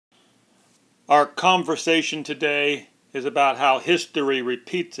Our conversation today is about how history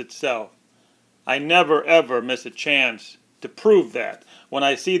repeats itself. I never ever miss a chance to prove that. When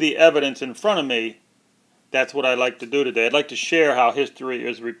I see the evidence in front of me, that's what I'd like to do today. I'd like to share how history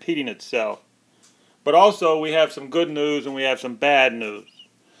is repeating itself. But also we have some good news and we have some bad news.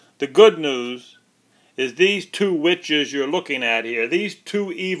 The good news is these two witches you're looking at here, these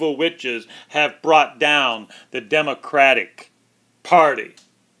two evil witches have brought down the Democratic Party.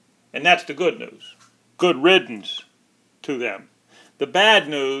 And that's the good news. Good riddance to them. The bad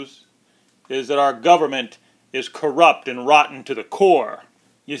news is that our government is corrupt and rotten to the core.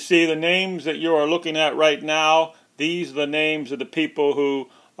 You see, the names that you are looking at right now, these are the names of the people who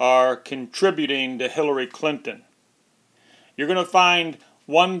are contributing to Hillary Clinton. You're going to find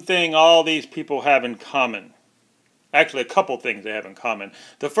one thing all these people have in common. Actually, a couple things they have in common.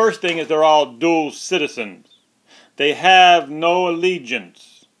 The first thing is they're all dual citizens. They have no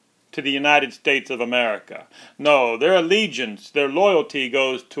allegiance to the United States of America. No, their allegiance, their loyalty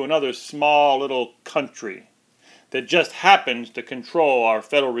goes to another small little country that just happens to control our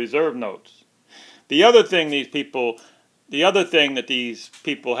Federal Reserve notes. The other thing that these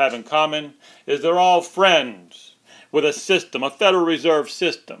people have in common is they're all friends with a system, a Federal Reserve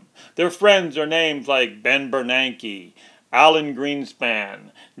system. Their friends are names like Ben Bernanke, Alan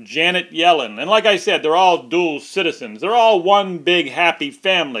Greenspan, Janet Yellen. And like I said, they're all dual citizens. They're all one big happy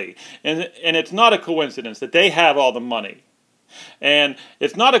family. And it's not a coincidence that they have all the money. And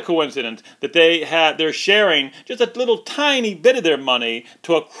it's not a coincidence that they're sharing just a little tiny bit of their money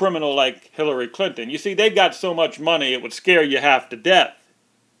to a criminal like Hillary Clinton. You see, they've got so much money it would scare you half to death.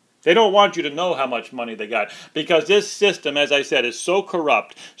 They don't want you to know how much money they got, because this system, as I said, is so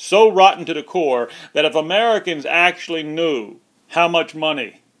corrupt, so rotten to the core, that if Americans actually knew how much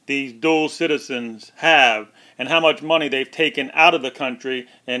money these dual citizens have and how much money they've taken out of the country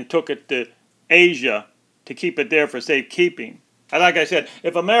and took it to Asia to keep it there for safekeeping. And like I said,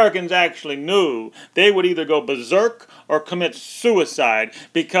 if Americans actually knew, they would either go berserk or commit suicide,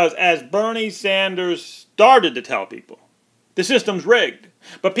 because as Bernie Sanders started to tell people, the system's rigged.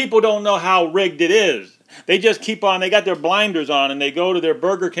 But people don't know how rigged it is. They just keep on, they got their blinders on and they go to their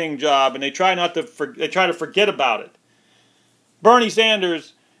Burger King job and they try to forget about it. Bernie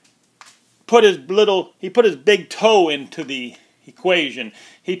Sanders put his big toe into the equation.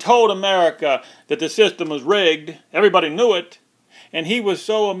 He told America that the system was rigged. Everybody knew it. And he was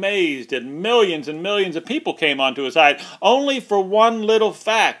so amazed that millions and millions of people came onto his side only for one little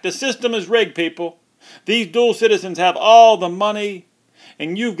fact. The system is rigged, people. These dual citizens have all the money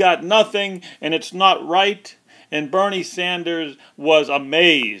and you've got nothing, and it's not right. And Bernie Sanders was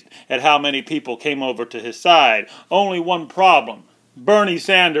amazed at how many people came over to his side. Only one problem. Bernie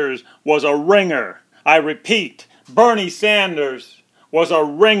Sanders was a ringer. I repeat, Bernie Sanders was a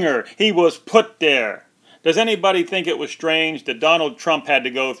ringer. He was put there. Does anybody think it was strange that Donald Trump had to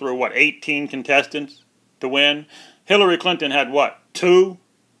go through, what, 18 contestants to win? Hillary Clinton had, what, 2?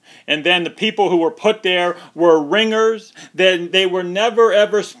 And then the people who were put there were ringers. Then they were never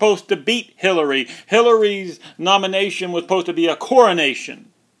ever supposed to beat Hillary. Hillary's nomination was supposed to be a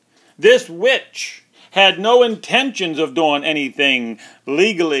coronation. This witch had no intentions of doing anything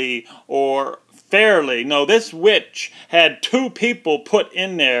legally or fairly. No, this witch had 2 people put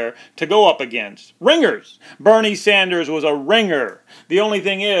in there to go up against. Ringers. Bernie Sanders was a ringer. The only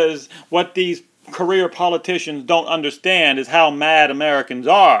thing is, what these career politicians don't understand is how mad Americans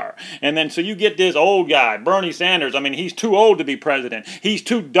are. And then so you get this old guy, Bernie Sanders. I mean, he's too old to be president. He's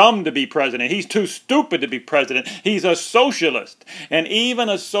too dumb to be president. He's too stupid to be president. He's a socialist. And even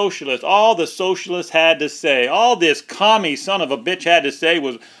a socialist, all the socialists had to say, all this commie son of a bitch had to say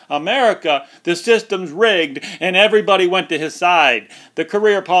was, America, the system's rigged, and everybody went to his side. The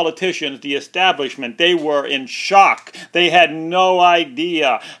career politicians, the establishment, they were in shock. They had no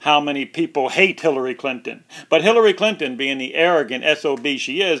idea how many people hate Hillary Clinton. But Hillary Clinton, being the arrogant SOB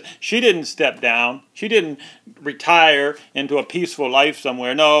she is, she didn't step down. She didn't retire into a peaceful life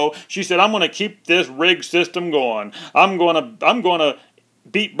somewhere. No, she said, I'm going to keep this rigged system going. I'm going to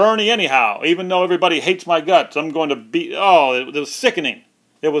beat Bernie anyhow, even though everybody hates my guts. I'm going to beat... Oh, it was sickening.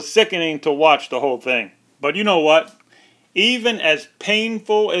 It was sickening to watch the whole thing. But you know what? Even as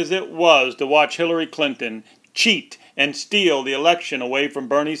painful as it was to watch Hillary Clinton cheat and steal the election away from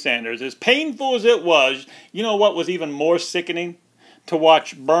Bernie Sanders, as painful as it was, you know what was even more sickening? To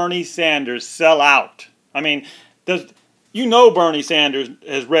watch Bernie Sanders sell out. I mean, You know Bernie Sanders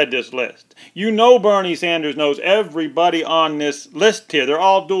has read this list. You know Bernie Sanders knows everybody on this list here. They're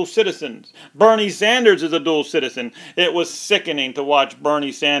all dual citizens. Bernie Sanders is a dual citizen. It was sickening to watch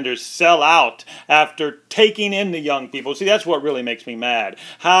Bernie Sanders sell out after taking in the young people. See, that's what really makes me mad.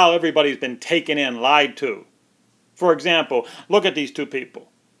 How everybody's been taken in, lied to. For example, look at these two people.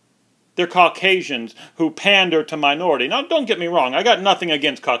 They're Caucasians who pander to minority. Now, don't get me wrong. I got nothing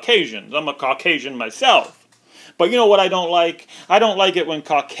against Caucasians. I'm a Caucasian myself. But you know what I don't like? I don't like it when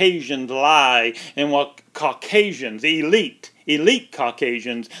Caucasians lie and what Caucasians, elite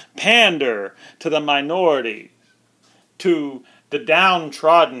Caucasians, pander to the minorities, to the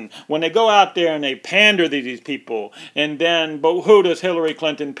downtrodden. When they go out there and they pander to these people, and then, but who does Hillary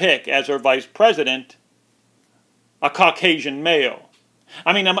Clinton pick as her vice president? A Caucasian male.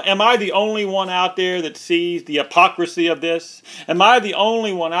 I mean, am I the only one out there that sees the hypocrisy of this? Am I the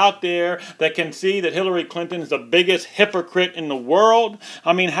only one out there that can see that Hillary Clinton is the biggest hypocrite in the world?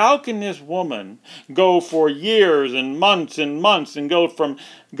 I mean, how can this woman go for years and months and go from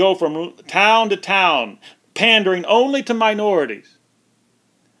town to town, pandering only to minorities?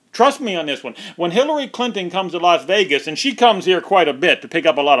 Trust me on this one. When Hillary Clinton comes to Las Vegas, and she comes here quite a bit to pick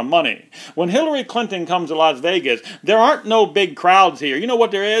up a lot of money. When Hillary Clinton comes to Las Vegas, there aren't no big crowds here. You know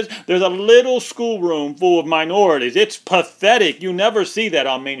what there is? There's a little schoolroom full of minorities. It's pathetic. You never see that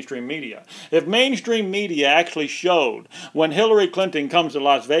on mainstream media. If mainstream media actually showed when Hillary Clinton comes to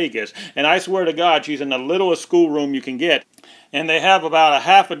Las Vegas, and I swear to God, she's in the littlest schoolroom you can get, and they have about a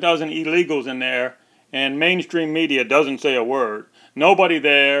half a dozen illegals in there, and mainstream media doesn't say a word. Nobody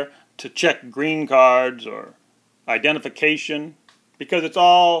there to check green cards or identification, because it's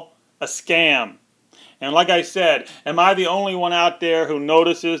all a scam. And like I said, am I the only one out there who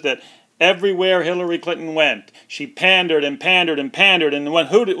notices that everywhere Hillary Clinton went, she pandered and pandered and pandered, and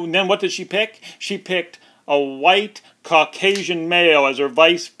then what did she pick? She picked a white Caucasian male as her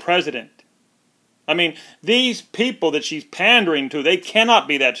vice president. I mean, these people that she's pandering to, they cannot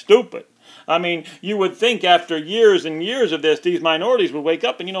be that stupid. I mean, you would think after years and years of this, these minorities would wake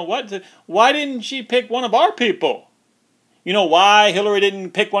up and, you know what? Why didn't she pick one of our people? You know why Hillary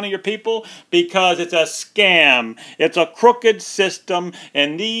didn't pick one of your people? Because it's a scam. It's a crooked system,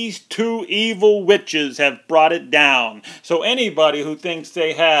 and these two evil witches have brought it down. So anybody who thinks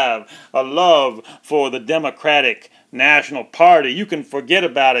they have a love for the Democratic National Party, you can forget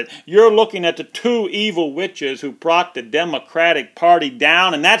about it. You're looking at the two evil witches who brought the Democratic Party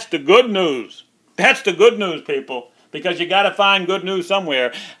down, and that's the good news. That's the good news, people. Because you got to find good news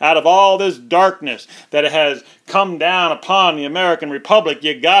somewhere. Out of all this darkness that has come down upon the American Republic,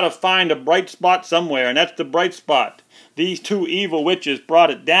 you got to find a bright spot somewhere, and that's the bright spot. These two evil witches brought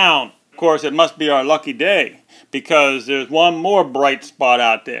it down. Of course, it must be our lucky day, because there's one more bright spot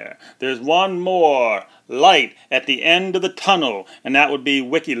out there. There's one more light at the end of the tunnel, and that would be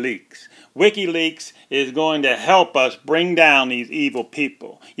WikiLeaks. WikiLeaks is going to help us bring down these evil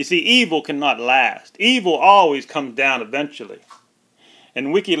people. You see, evil cannot last. Evil always comes down eventually. And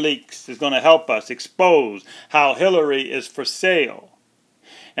WikiLeaks is going to help us expose how Hillary is for sale.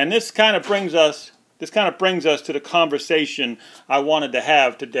 And this kind of brings us to the conversation I wanted to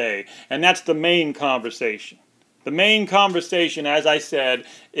have today. And that's the main conversation. The main conversation, as I said,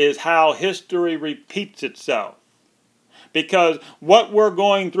 is how history repeats itself. Because what we're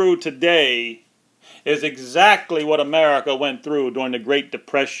going through today is exactly what America went through during the Great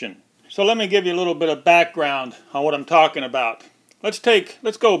Depression. So let me give you a little bit of background on what I'm talking about. Let's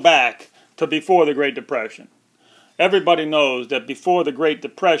go back to before the Great Depression. Everybody knows that before the Great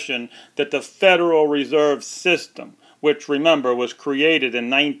Depression, that the Federal Reserve System, which remember was created in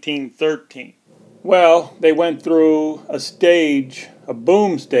 1913. Well, they went through a stage, a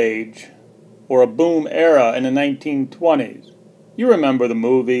boom stage, or a boom era in the 1920s. You remember the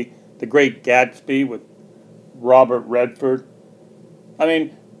movie, The Great Gatsby, with Robert Redford? I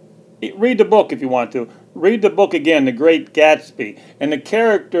mean, read the book if you want to. Read the book again, The Great Gatsby. And the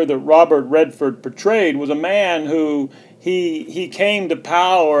character that Robert Redford portrayed was a man who he came to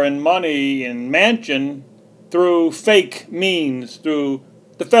power and money and mansion through fake means, through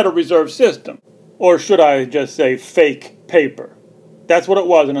the Federal Reserve System. Or should I just say fake paper? That's what it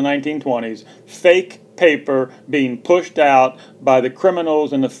was in the 1920s. Fake paper being pushed out by the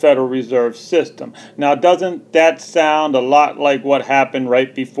criminals in the Federal Reserve System. Now, doesn't that sound a lot like what happened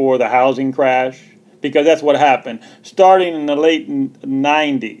right before the housing crash? Because that's what happened. Starting in the late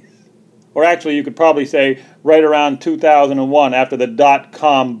 90s. Or actually, you could probably say right around 2001 after the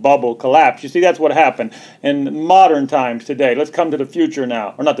dot-com bubble collapsed. You see, that's what happened. In modern times today, let's come to the future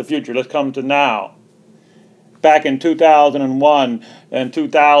now. Or not the future, let's come to now. Back in 2001 and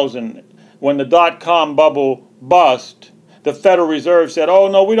 2000, when the dot-com bubble bust, the Federal Reserve said, oh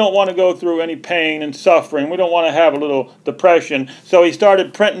no, we don't want to go through any pain and suffering. We don't want to have a little depression. So he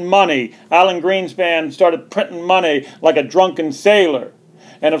started printing money. Alan Greenspan started printing money like a drunken sailor.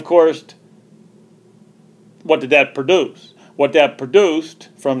 And of course, what did that produce? What that produced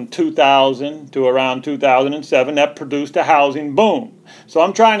from 2000 to around 2007, that produced a housing boom. So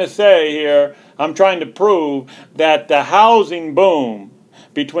I'm trying to say here, I'm trying to prove that the housing boom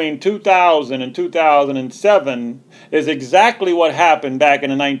between 2000 and 2007 is exactly what happened back in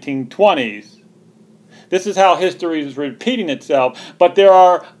the 1920s. This is how history is repeating itself, but there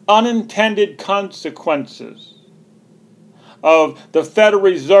are unintended consequences of the Federal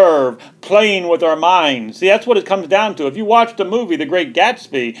Reserve playing with our minds. See, that's what it comes down to. If you watch the movie The Great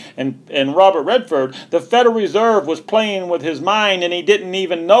Gatsby and Robert Redford, the Federal Reserve was playing with his mind and he didn't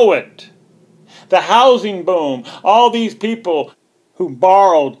even know it. The housing boom, all these people who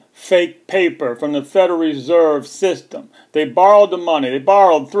borrowed fake paper from the Federal Reserve System. They borrowed the money. They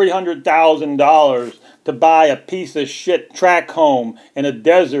borrowed $300,000 to buy a piece of shit tract home in a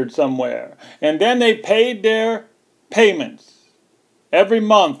desert somewhere. And then they paid their payments. Every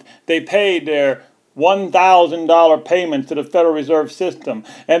month they paid their $1,000 payments to the Federal Reserve System.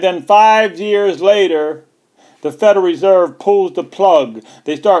 And then 5 years later, the Federal Reserve pulls the plug.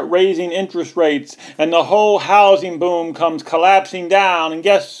 They start raising interest rates, and the whole housing boom comes collapsing down. And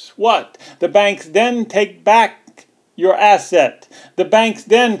guess what? The banks then take back your asset. The banks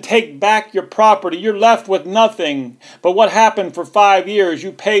then take back your property. You're left with nothing. But what happened for 5 years?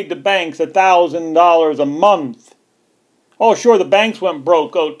 You paid the banks $1,000 a month. Oh, sure, the banks went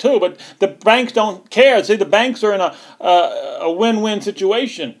broke, too, but the banks don't care. See, the banks are in a win-win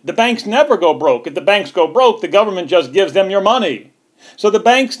situation. The banks never go broke. If the banks go broke, the government just gives them your money. So the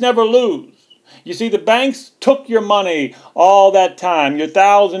banks never lose. You see, the banks took your money all that time, your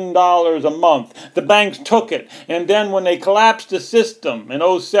 $1,000 a month. The banks took it. And then when they collapsed the system in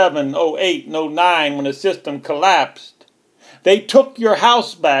 07, 08, and 09, when the system collapsed, they took your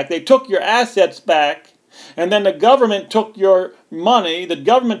house back. They took your assets back. And then the government took your money, the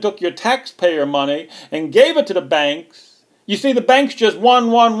government took your taxpayer money and gave it to the banks. You see, the banks just won,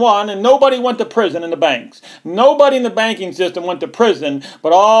 and nobody went to prison in the banks. Nobody in the banking system went to prison,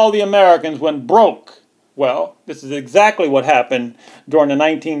 but all the Americans went broke. Well, this is exactly what happened during the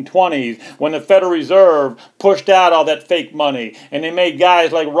 1920s when the Federal Reserve pushed out all that fake money and they made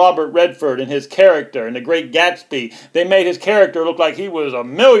guys like Robert Redford and his character in The Great Gatsby, they made his character look like he was a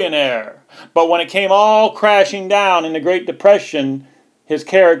millionaire. But when it came all crashing down in the Great Depression, his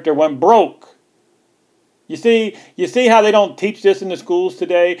character went broke. You see how they don't teach this in the schools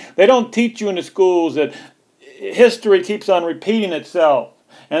today? They don't teach you in the schools that history keeps on repeating itself.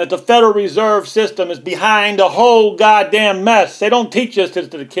 And that the Federal Reserve System is behind the whole goddamn mess. They don't teach this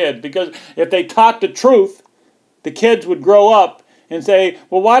to the kids because if they taught the truth, the kids would grow up and say,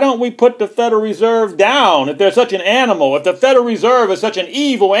 well, why don't we put the Federal Reserve down if they're such an animal? If the Federal Reserve is such an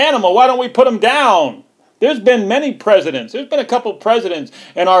evil animal, why don't we put them down? There's been many presidents. There's been a couple presidents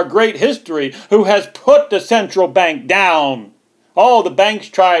in our great history who has put the central bank down. Oh, the banks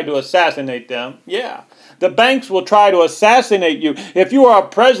tried to assassinate them. Yeah. The banks will try to assassinate you. If you are a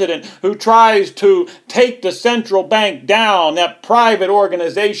president who tries to take the central bank down, that private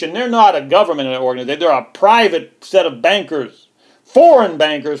organization, they're not a government organization, they're a private set of bankers. Foreign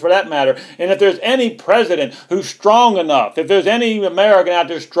bankers, for that matter. And if there's any president who's strong enough, if there's any American out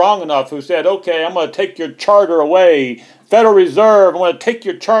there strong enough who said, okay, I'm going to take your charter away, Federal Reserve, I'm going to take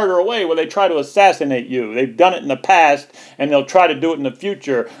your charter away, well, they try to assassinate you. They've done it in the past, and they'll try to do it in the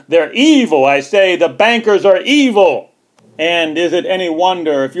future. They're evil, I say. The bankers are evil. And is it any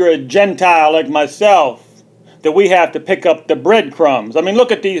wonder, if you're a Gentile like myself, that we have to pick up the breadcrumbs? I mean,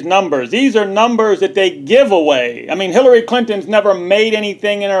 look at these numbers. These are numbers that they give away. I mean, Hillary Clinton's never made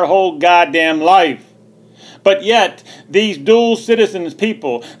anything in her whole goddamn life. But yet, these dual citizens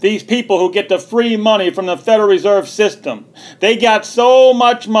people, these people who get the free money from the Federal Reserve System, they got so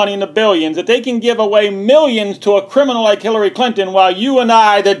much money in the billions that they can give away millions to a criminal like Hillary Clinton while you and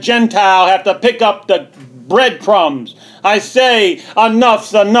I, the Gentile, have to pick up the breadcrumbs. I say,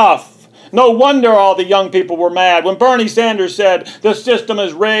 enough's enough. No wonder all the young people were mad when Bernie Sanders said the system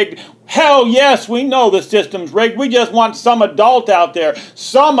is rigged. Hell yes, we know the system's rigged. We just want some adult out there,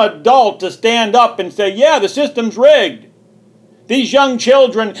 some adult to stand up and say, yeah, the system's rigged. These young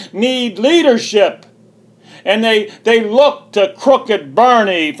children need leadership. And they look to crooked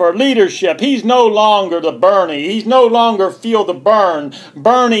Bernie for leadership. He's no longer the Bernie. He's no longer feel the burn.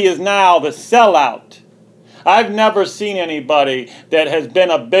 Bernie is now the sellout. I've never seen anybody that has been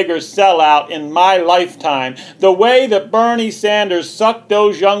a bigger sellout in my lifetime. The way that Bernie Sanders sucked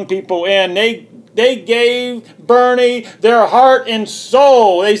those young people in, they They gave Bernie their heart and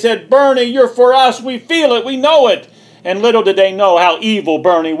soul. They said, Bernie, you're for us. We feel it. We know it. And little did they know how evil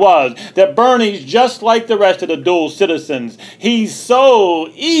Bernie was. That Bernie's just like the rest of the dual citizens. He's so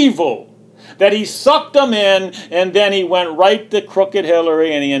evil that he sucked them in, and then he went right to crooked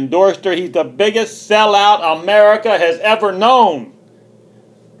Hillary and he endorsed her. He's the biggest sellout America has ever known.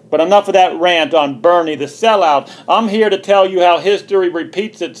 But enough of that rant on Bernie, the sellout. I'm here to tell you how history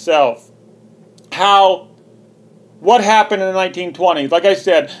repeats itself. What happened in the 1920s? Like I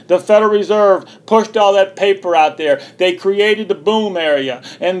said, the Federal Reserve pushed all that paper out there. They created the boom area,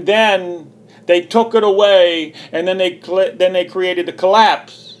 and then they took it away, and then they created the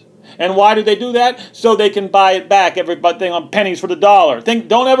collapse. And why did they do that? So they can buy it back, everything on pennies for the dollar.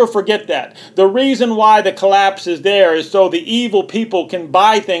 Don't ever forget that. The reason why the collapse is there is so the evil people can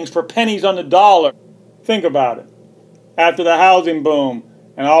buy things for pennies on the dollar. Think about it. After the housing boom,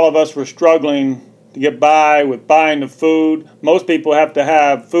 and all of us were struggling to get by with buying the food. Most people have to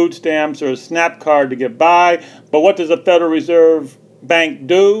have food stamps or a SNAP card to get by. But what does the Federal Reserve Bank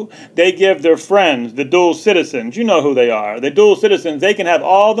do? They give their friends, the dual citizens, you know who they are, the dual citizens, they can have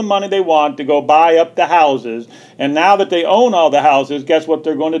all the money they want to go buy up the houses. And now that they own all the houses, guess what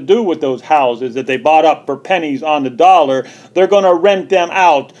they're going to do with those houses that they bought up for pennies on the dollar? They're going to rent them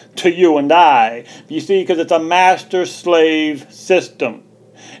out to you and I. You see, because it's a master-slave system.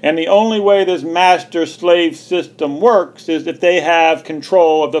 And the only way this master-slave system works is if they have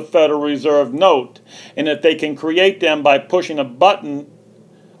control of the Federal Reserve note. And if they can create them by pushing a button.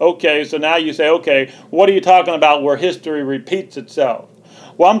 Okay, so now you say, okay, what are you talking about where history repeats itself?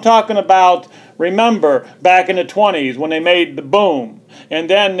 Well, I'm talking about, remember, back in the 20s when they made the boom. And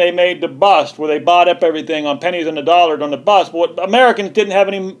then they made the bust where they bought up everything on pennies on the dollar on the bust. But Americans didn't have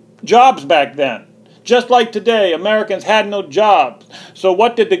any jobs back then. Just like today, Americans had no jobs. So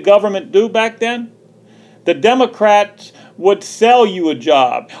what did the government do back then? The Democrats would sell you a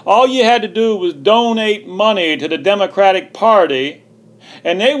job. All you had to do was donate money to the Democratic Party,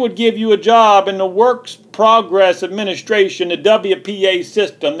 and they would give you a job in the Works Progress Administration, the WPA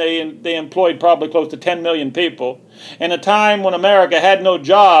system. They employed probably close to 10 million people. In a time when America had no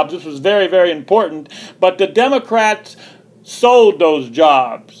jobs, this was very, very important, but the Democrats sold those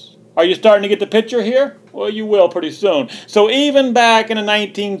jobs. Are you starting to get the picture here? Well, you will pretty soon. So even back in the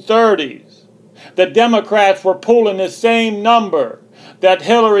 1930s, the Democrats were pulling the same number that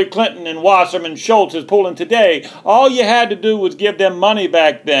Hillary Clinton and Wasserman Schultz is pulling today. All you had to do was give them money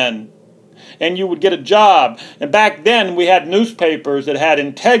back then, and you would get a job. And back then, we had newspapers that had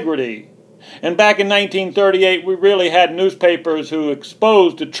integrity. And back in 1938, we really had newspapers who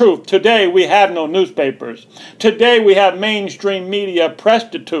exposed the truth. Today, we have no newspapers. Today, we have mainstream media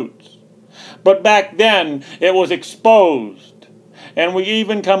prostitutes. But back then, it was exposed. And we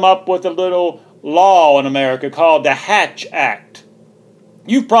even come up with a little law in America called the Hatch Act.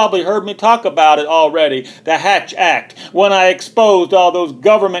 You've probably heard me talk about it already, the Hatch Act, when I exposed all those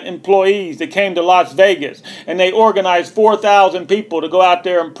government employees that came to Las Vegas, and they organized 4,000 people to go out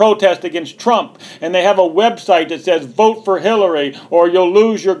there and protest against Trump, and they have a website that says, vote for Hillary or you'll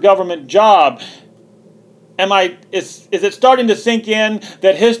lose your government job. Is it starting to sink in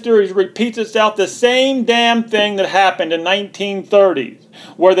that history repeats itself? The same damn thing that happened in 1930s,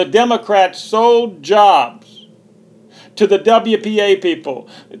 where the Democrats sold jobs to the WPA people,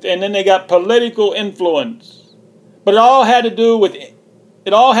 and then they got political influence. But it all had to do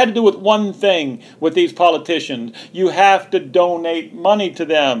with one thing with these politicians. You have to donate money to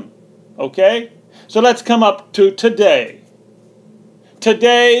them. Okay? So let's come up to today.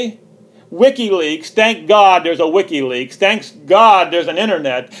 Today, WikiLeaks, thank God there's a WikiLeaks. Thanks God there's an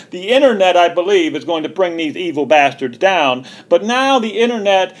internet. The internet, I believe, is going to bring these evil bastards down. But now the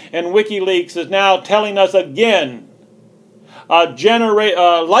internet and WikiLeaks is now telling us again,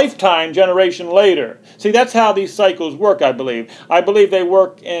 a lifetime generation later. See, that's how these cycles work, I believe. I believe they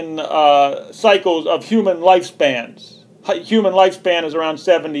work in cycles of human lifespans. Human lifespan is around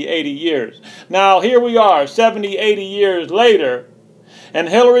 70, 80 years. Now, here we are, 70, 80 years later, and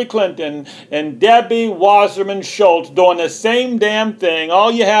Hillary Clinton and Debbie Wasserman Schultz doing the same damn thing.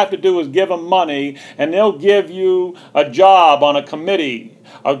 All you have to do is give them money, and they'll give you a job on a committee,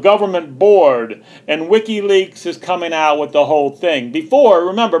 a government board, and WikiLeaks is coming out with the whole thing. Before,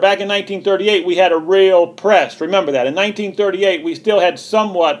 remember, back in 1938, we had a real press. Remember that. In 1938, we still had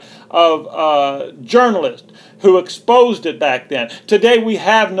somewhat of journalists who exposed it back then. Today, we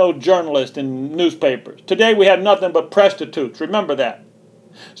have no journalists in newspapers. Today, we have nothing but prostitutes. Remember that.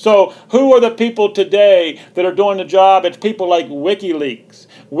 So who are the people today that are doing the job? It's people like WikiLeaks.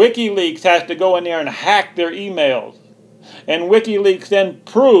 WikiLeaks has to go in there and hack their emails. And WikiLeaks then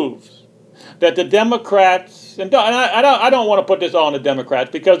proves that the Democrats, and I don't want to put this on the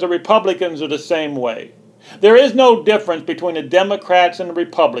Democrats because the Republicans are the same way. There is no difference between the Democrats and the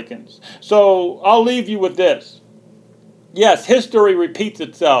Republicans. So I'll leave you with this. Yes, history repeats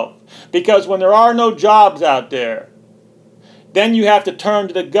itself because when there are no jobs out there, then you have to turn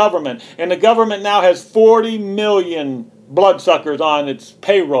to the government. And the government now has 40 million bloodsuckers on its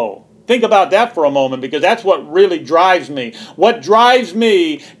payroll. Think about that for a moment, because that's what really drives me. What drives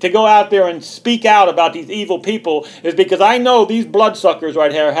me to go out there and speak out about these evil people is because I know these bloodsuckers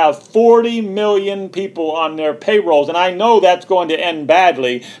right here have 40 million people on their payrolls, and I know that's going to end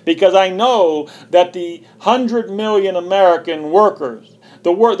badly because I know that the 100 million American workers,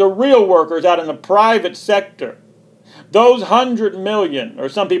 the real workers out in the private sector, those 100 million, or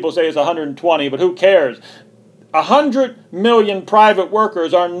some people say it's 120, but who cares? 100 million private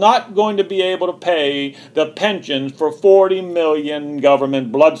workers are not going to be able to pay the pensions for 40 million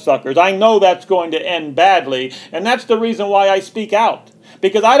government bloodsuckers. I know that's going to end badly, and that's the reason why I speak out.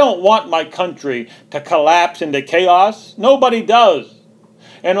 Because I don't want my country to collapse into chaos. Nobody does.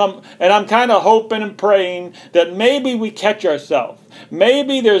 And I'm kind of hoping and praying that maybe we catch ourselves.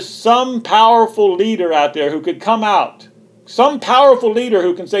 Maybe there's some powerful leader out there who could come out. Some powerful leader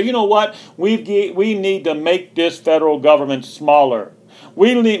who can say, you know what, we need to make this federal government smaller.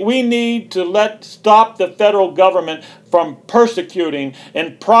 We need to stop the federal government from persecuting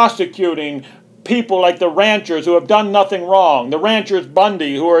and prosecuting people like the ranchers who have done nothing wrong. The ranchers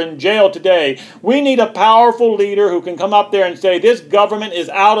Bundy who are in jail today. We need a powerful leader who can come up there and say this government is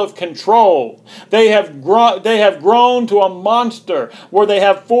out of control. They have grown to a monster where they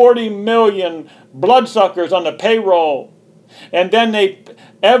have 40 million bloodsuckers on the payroll. And then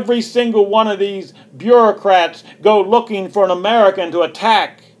every single one of these bureaucrats go looking for an American to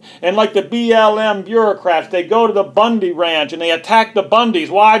attack. And like the BLM bureaucrats, they go to the Bundy ranch and they attack the Bundys.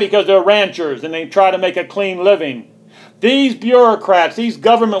 Why? Because they're ranchers and they try to make a clean living. These bureaucrats, these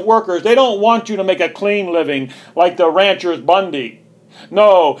government workers, they don't want you to make a clean living like the ranchers Bundy.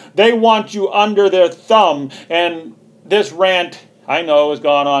 No, they want you under their thumb. And this rant, I know, has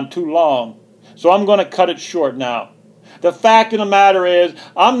gone on too long. So I'm going to cut it short now. The fact of the matter is,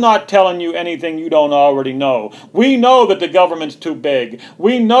 I'm not telling you anything you don't already know. We know that the government's too big.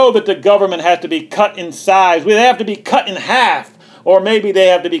 We know that the government has to be cut in size. They have to be cut in half. Or maybe they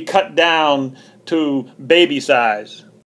have to be cut down to baby size.